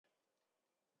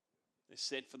They're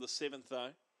set for the 7th though.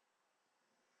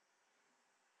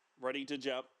 Ready to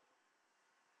jump.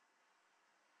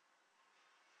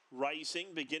 Racing,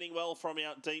 beginning well from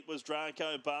out deep was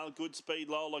Draco Bale. Good speed,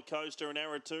 Lola Coaster and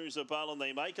Aratuza Bale. And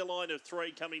they make a line of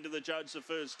 3 coming to the judge the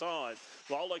first time.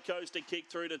 Lola Coaster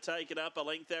kicked through to take it up. A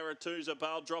length, Aratuza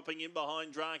Bale dropping in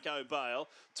behind Draco Bale.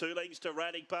 2 lengths to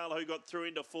Radic Bale, who got through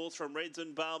into 4th from Reds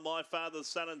and Bale. My Father's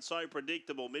Son and So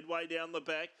Predictable. Midway down the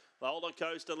back, Lola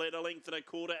Coaster led a length and a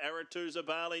quarter. Aratuza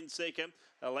Bale in second.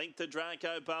 A length to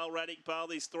Draco Bale, Radic Bale.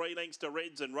 There's 3 lengths to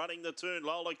Reds and running the turn.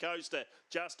 Lola Coaster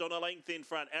just on a length in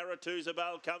front. Aratuza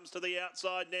Bale comes to the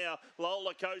outside now.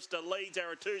 Lola Coaster leads.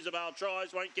 Aratuza Bale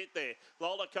tries, won't get there.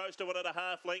 Lola Coaster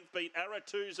 1.5 length beat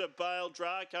Aratuza Bale,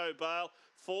 Draco Bale.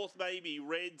 4th maybe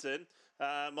Reds and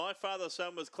My Father's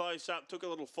Son was close up, took a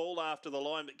little fall after the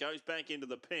line, but goes back into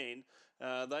the pen.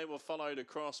 They were followed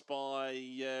across by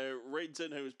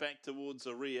Redson, who was back towards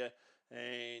the rear,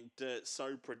 and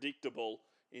So Predictable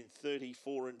in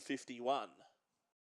 34 and 51.